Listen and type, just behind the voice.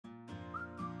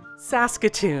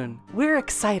Saskatoon, we're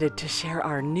excited to share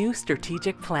our new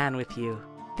strategic plan with you.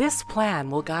 This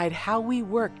plan will guide how we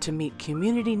work to meet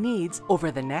community needs over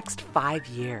the next 5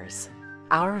 years.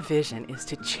 Our vision is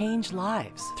to change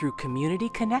lives through community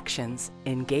connections,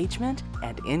 engagement,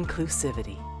 and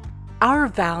inclusivity. Our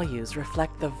values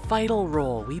reflect the vital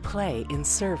role we play in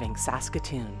serving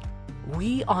Saskatoon.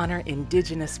 We honor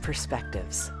Indigenous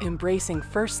perspectives, embracing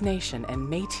First Nation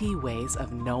and Métis ways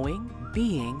of knowing,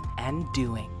 being, and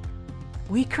doing.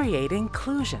 We create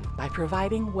inclusion by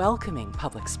providing welcoming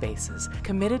public spaces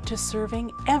committed to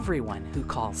serving everyone who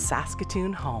calls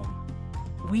Saskatoon home.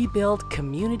 We build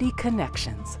community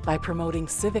connections by promoting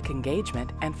civic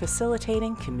engagement and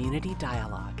facilitating community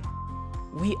dialogue.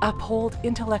 We uphold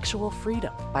intellectual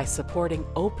freedom by supporting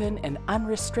open and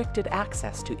unrestricted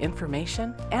access to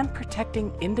information and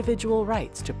protecting individual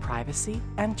rights to privacy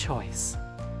and choice.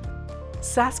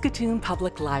 Saskatoon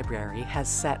Public Library has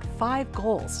set 5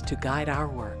 goals to guide our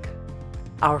work.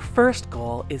 Our first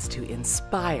goal is to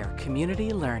inspire community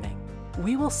learning.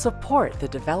 We will support the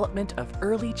development of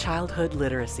early childhood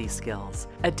literacy skills,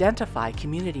 identify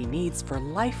community needs for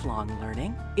lifelong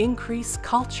learning, increase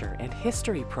culture and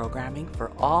history programming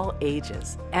for all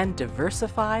ages, and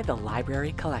diversify the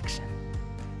library collection.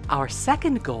 Our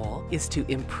second goal is to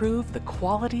improve the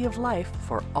quality of life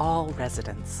for all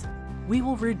residents. We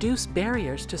will reduce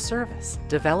barriers to service,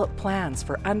 develop plans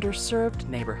for underserved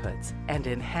neighborhoods, and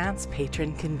enhance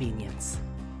patron convenience.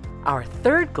 Our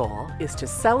third goal is to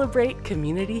celebrate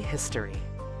community history.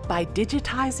 By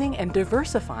digitizing and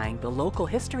diversifying the local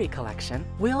history collection,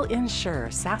 we'll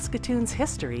ensure Saskatoon's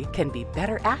history can be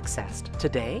better accessed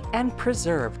today and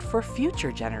preserved for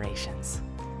future generations.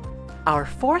 Our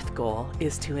fourth goal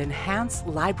is to enhance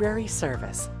library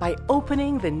service by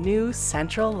opening the new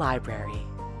Central Library.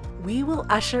 We will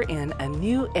usher in a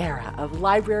new era of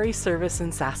library service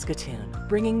in Saskatoon,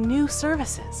 bringing new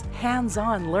services,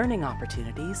 hands-on learning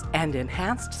opportunities, and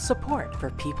enhanced support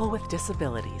for people with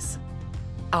disabilities.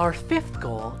 Our fifth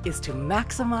goal is to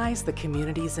maximize the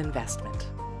community's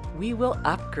investment. We will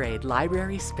upgrade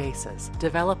library spaces,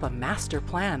 develop a master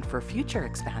plan for future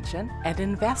expansion, and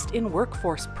invest in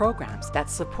workforce programs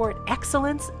that support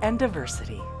excellence and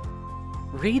diversity.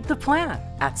 Read the plan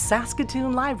at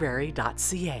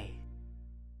saskatoonlibrary.ca.